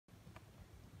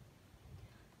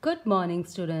Good morning,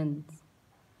 students.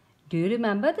 Do you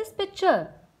remember this picture?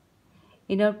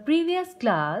 In our previous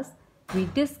class, we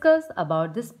discussed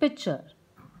about this picture.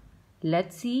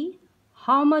 Let's see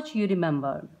how much you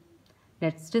remember.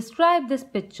 Let's describe this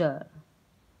picture.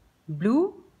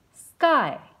 Blue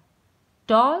sky,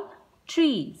 tall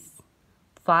trees,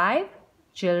 5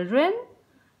 children,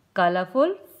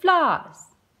 colorful flowers,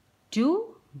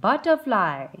 2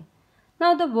 butterfly.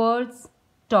 Now the words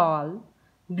tall,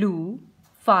 blue,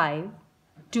 5,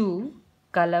 2,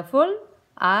 colorful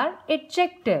are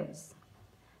adjectives.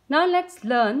 Now let's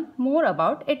learn more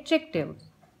about adjectives.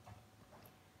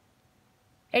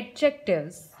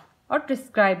 Adjectives or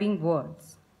describing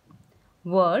words.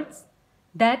 Words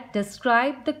that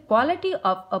describe the quality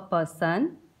of a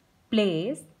person,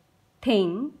 place,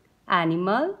 thing,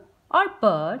 animal or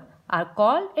bird are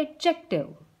called adjective.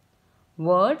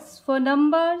 Words for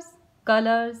numbers,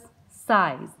 colors,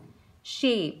 size,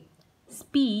 shape,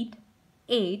 speed,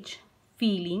 age,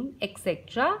 feeling,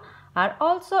 etc. are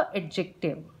also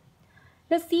adjective.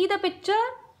 Now see the picture?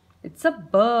 It's a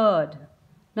bird.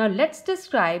 Now let's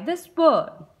describe this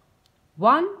word.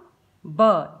 1.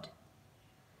 Bird.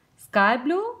 Sky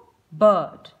blue,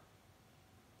 bird.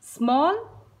 Small,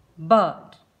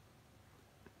 bird.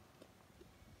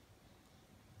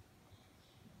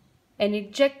 An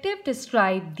adjective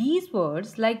describes these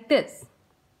words like this.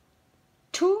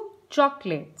 2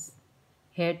 chocolates.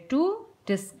 Here 2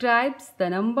 describes the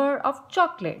number of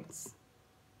chocolates.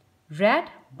 Red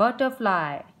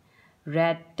butterfly.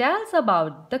 Red tells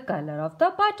about the color of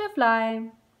the butterfly.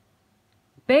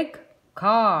 Big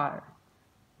car.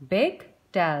 Big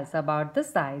tells about the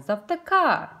size of the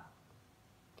car.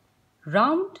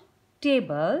 Round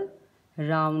table.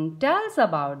 Round tells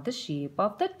about the shape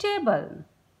of the table.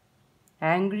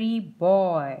 Angry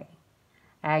boy.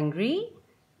 Angry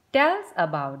tells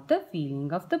about the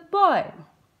feeling of the boy.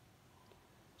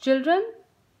 Children,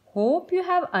 hope you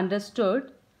have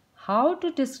understood how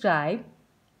to describe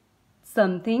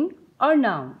something or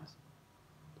nouns.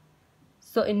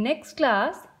 So in next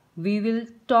class, we will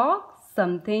talk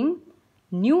something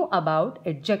new about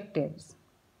adjectives.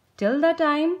 Till the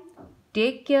time,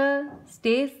 take care,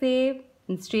 stay safe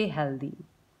and stay healthy.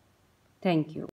 Thank you.